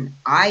 And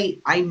I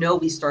know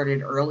we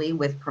started early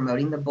with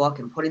promoting the book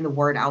and putting the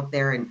word out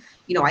there. And,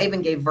 I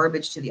even gave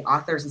verbiage to the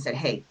authors and said,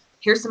 hey,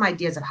 here's some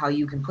ideas of how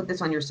you can put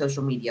this on your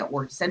social media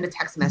or send a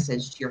text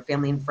message to your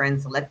family and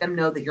friends to let them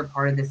know that you're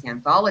part of this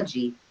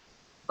anthology.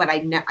 But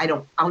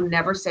I'll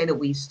never say that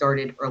we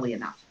started early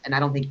enough. And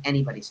I don't think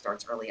anybody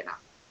starts early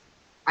enough.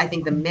 I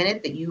think the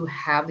minute that you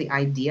have the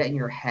idea in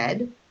your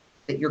head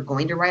that you're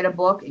going to write a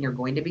book and you're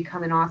going to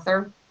become an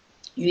author,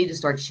 you need to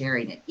start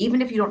sharing it,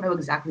 even if you don't know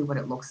exactly what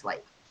it looks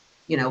like.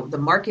 The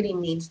marketing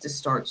needs to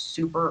start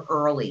super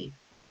early,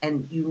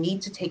 and you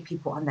need to take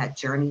people on that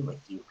journey with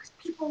you, because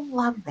people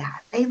love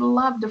that. They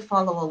love to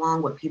follow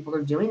along what people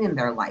are doing in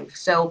their life.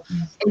 So,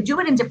 and do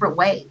it in different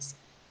ways.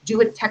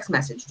 Do it text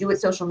message, do it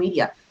social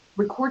media,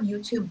 record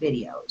YouTube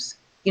videos,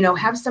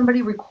 have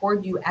somebody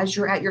record you as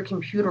you're at your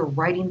computer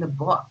writing the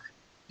book,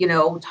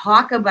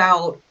 talk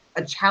about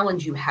a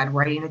challenge you had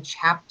writing a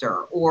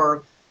chapter,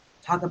 or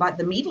talk about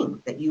the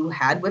meeting that you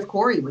had with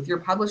Corey, with your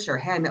publisher.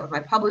 Hey, I met with my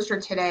publisher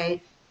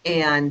today,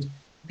 and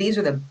these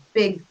are the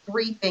big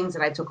 3 things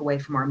that I took away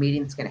from our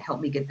meeting that's going to help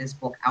me get this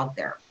book out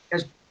there.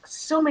 There's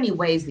so many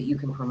ways that you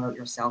can promote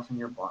yourself in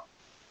your book.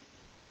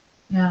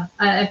 Yeah,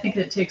 I think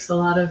it takes a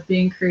lot of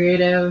being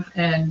creative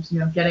and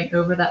getting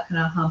over that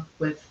kind of hump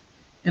with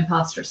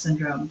imposter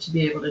syndrome to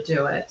be able to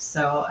do it.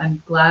 So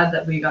I'm glad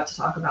that we got to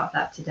talk about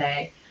that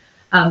today.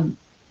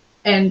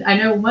 And I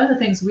know one of the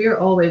things we're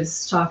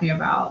always talking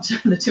about,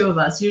 the two of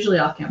us, usually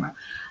off camera,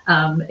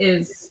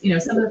 is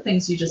some of the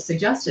things you just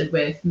suggested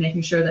with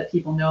making sure that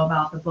people know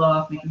about the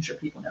book, making sure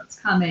people know it's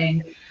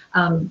coming.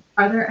 Are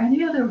there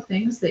any other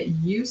things that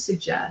you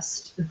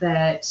suggest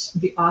that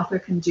the author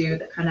can do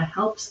that kind of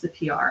helps the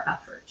PR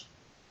effort?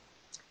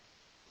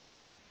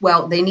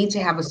 Well, they need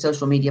to have a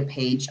social media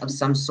page of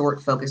some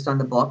sort focused on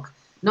the book.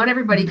 Not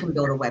everybody can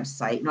build a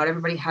website. Not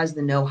everybody has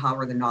the know-how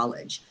or the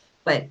knowledge.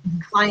 But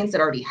clients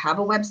that already have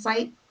a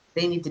website,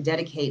 they need to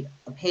dedicate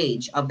a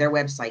page of their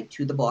website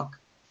to the book.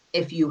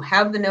 If you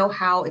have the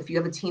know-how, if you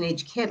have a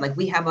teenage kid, like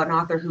we have an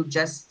author who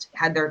just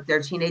had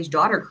their teenage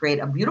daughter create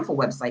a beautiful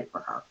website for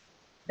her.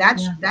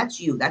 That's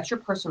you. That's your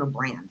personal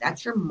brand.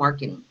 That's your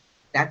marketing.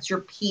 That's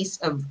your piece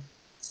of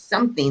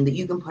something that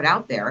you can put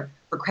out there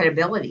for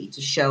credibility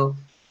to show,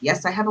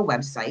 yes, I have a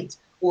website,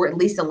 or at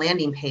least a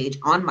landing page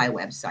on my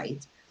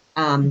website.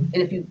 And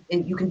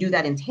you can do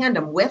that in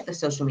tandem with the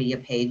social media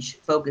page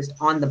focused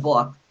on the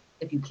book.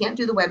 If you can't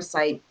do the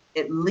website,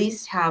 at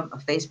least have a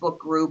Facebook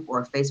group or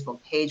a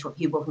Facebook page where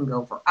people can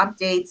go for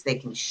updates, they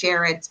can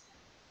share it.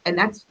 And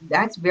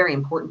that's very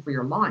important for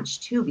your launch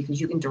too, because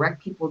you can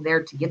direct people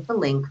there to get the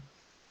link,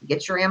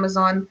 get your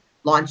Amazon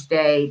launch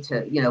day,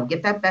 to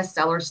get that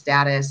bestseller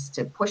status,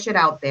 to push it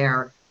out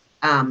there.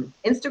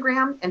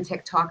 Instagram and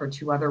TikTok are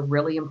 2 other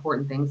really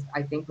important things,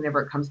 I think,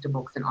 whenever it comes to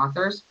books and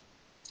authors.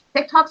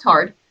 TikTok's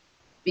hard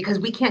because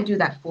we can't do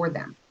that for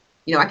them.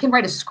 I can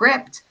write a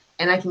script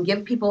and I can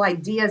give people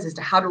ideas as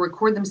to how to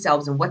record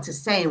themselves and what to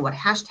say and what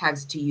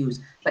hashtags to use,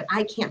 but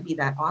I can't be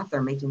that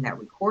author making that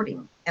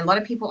recording. And a lot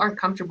of people aren't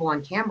comfortable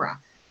on camera.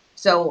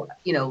 So,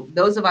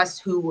 those of us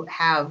who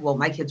have, well,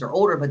 my kids are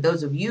older, but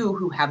those of you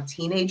who have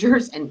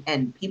teenagers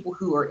and people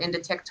who are into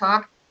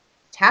TikTok,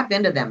 tap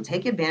into them,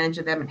 take advantage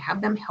of them, and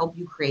have them help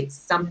you create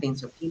something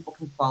so people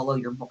can follow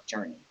your book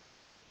journey.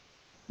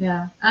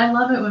 Yeah, I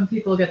love it when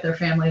people get their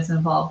families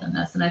involved in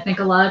this. And I think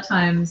a lot of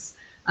times,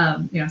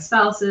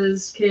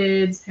 spouses,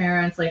 kids,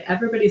 parents, like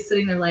everybody's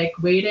sitting there like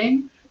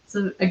waiting.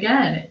 So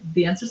again,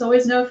 the answer is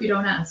always no if you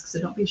don't ask. So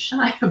don't be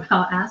shy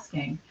about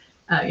asking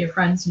your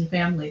friends and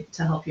family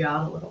to help you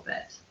out a little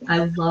bit.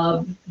 I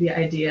love the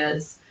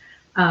ideas.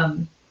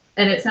 And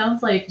it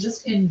sounds like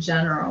just in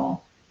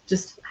general,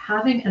 just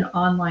having an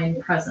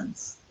online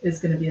presence is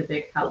going to be a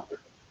big help,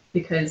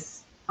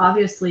 because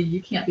obviously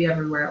you can't be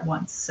everywhere at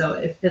once. So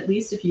at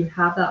least if you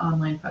have that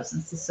online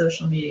presence, the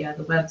social media,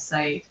 the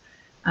website,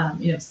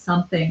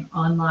 something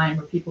online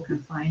where people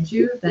can find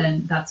you,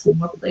 then that's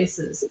more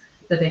places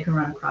that they can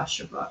run across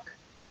your book.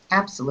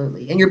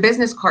 Absolutely. And your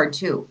business card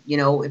too.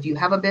 If you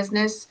have a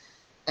business,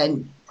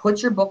 and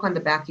put your book on the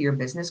back of your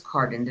business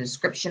card and a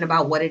description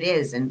about what it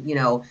is, and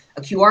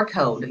a QR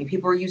code.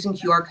 People are using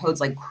QR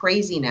codes like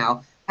crazy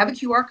now. Have a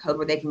QR code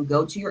where they can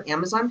go to your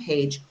Amazon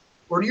page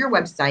or to your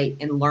website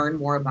and learn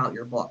more about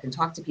your book and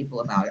talk to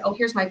people about it. Oh,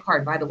 here's my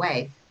card. By the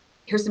way,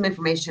 here's some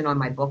information on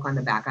my book on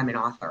the back. I'm an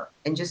author.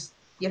 And just,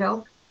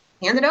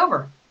 hand it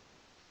over.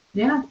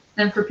 Yeah.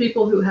 And for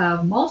people who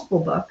have multiple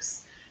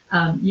books,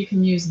 you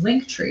can use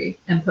Linktree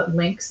and put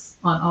links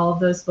on all of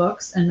those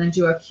books, and then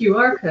do a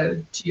QR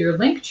code to your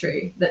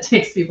Linktree that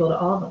takes people to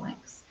all the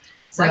links.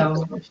 So right.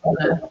 If you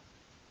want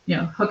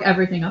to, hook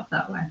everything up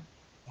that way.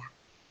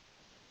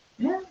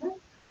 Yeah.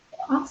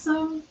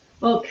 Awesome.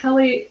 Well,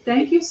 Kelli,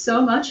 thank you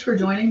so much for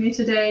joining me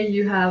today.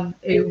 You have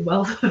a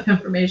wealth of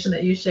information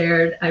that you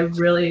shared. I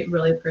really,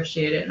 really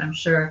appreciate it. And I'm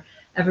sure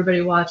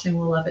everybody watching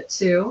will love it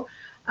too.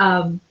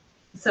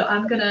 So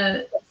I'm going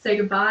to say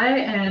goodbye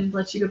and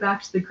let you go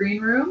back to the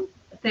green room.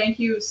 Thank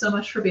you so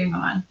much for being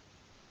on.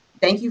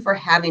 Thank you for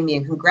having me,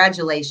 and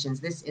congratulations.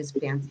 This is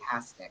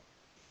fantastic.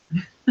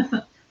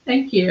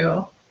 Thank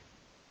you.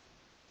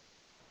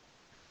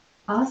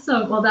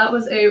 Awesome. Well, that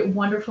was a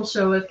wonderful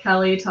show with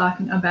Kelli,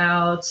 talking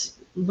about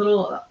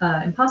little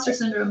imposter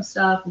syndrome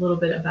stuff, a little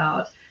bit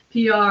about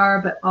PR,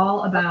 but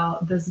all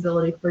about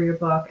visibility for your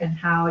book and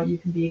how you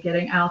can be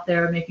getting out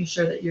there, making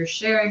sure that you're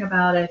sharing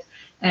about it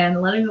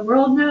and letting the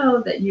world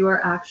know that you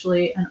are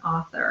actually an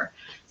author.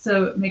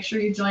 So make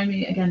sure you join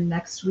me again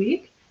next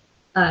week,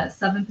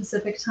 7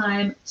 Pacific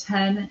time,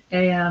 10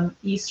 a.m.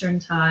 Eastern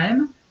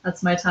time.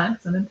 That's my time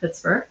because I'm in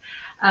Pittsburgh.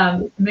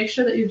 Make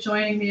sure that you're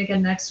joining me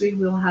again next week.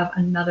 We will have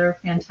another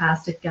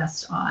fantastic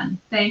guest on.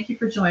 Thank you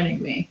for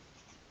joining me.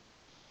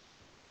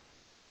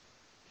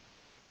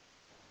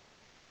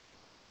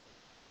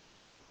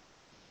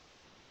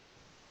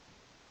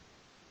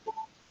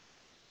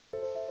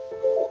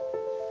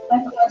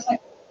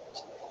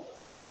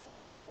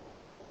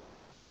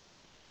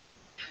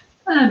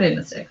 I made a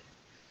mistake.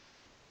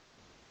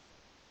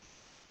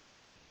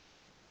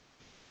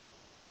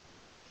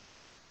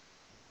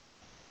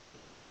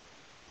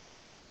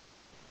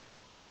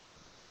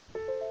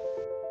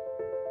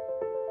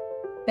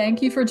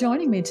 Thank you for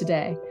joining me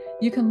today.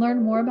 You can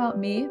learn more about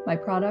me, my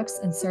products,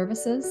 and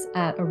services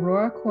at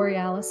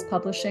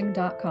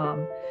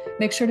auroracoriolispublishing.com.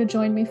 Make sure to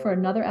join me for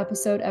another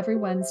episode every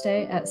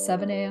Wednesday at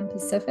 7 a.m.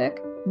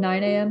 Pacific,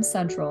 9 a.m.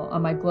 Central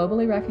on my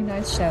globally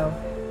recognized show,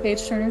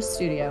 Page Turner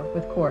Studio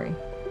with Corey.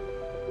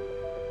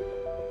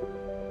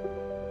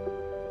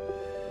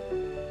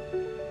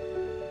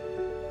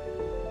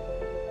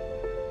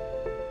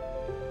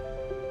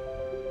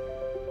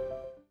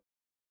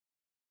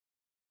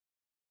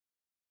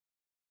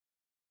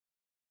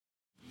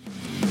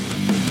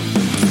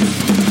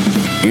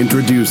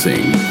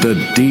 Introducing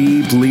the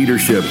Deep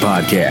Leadership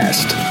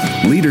Podcast.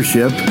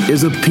 Leadership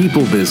is a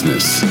people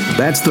business.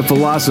 That's the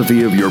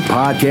philosophy of your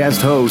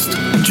podcast host,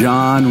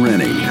 John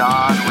Rennie.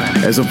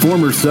 As a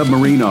former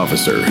submarine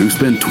officer who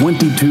spent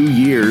 22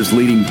 years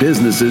leading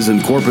businesses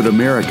in corporate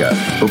America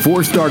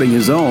before starting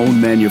his own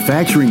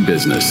manufacturing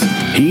business,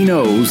 he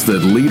knows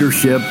that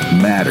leadership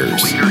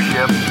matters.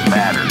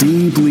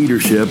 Deep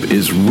Leadership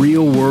is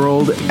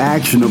real-world,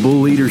 actionable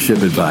leadership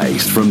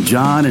advice from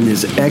John and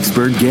his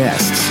expert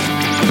guests.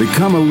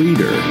 Become a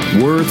leader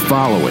worth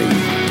following.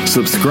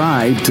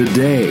 Subscribe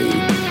today.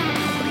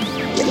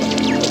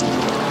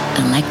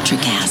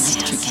 Electricast.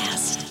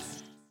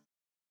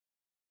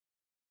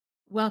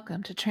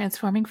 Welcome to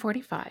Transforming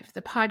 45,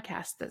 the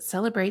podcast that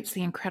celebrates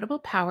the incredible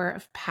power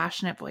of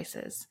passionate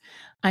voices.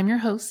 I'm your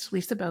host,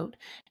 Lisa Boat.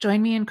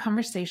 Join me in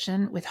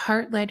conversation with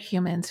heart-led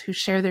humans who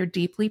share their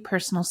deeply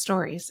personal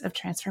stories of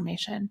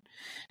transformation.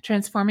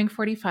 Transforming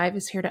 45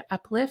 is here to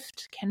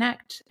uplift,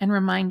 connect, and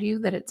remind you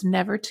that it's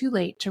never too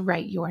late to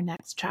write your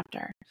next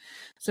chapter.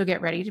 So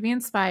get ready to be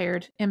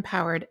inspired,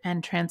 empowered,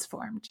 and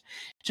transformed.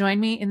 Join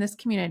me in this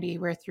community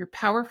where through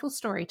powerful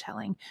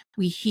storytelling,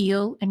 we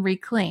heal and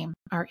reclaim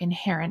our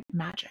inherent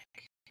magic.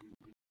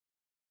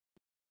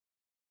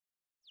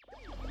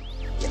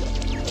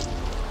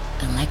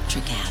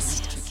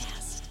 Electricast.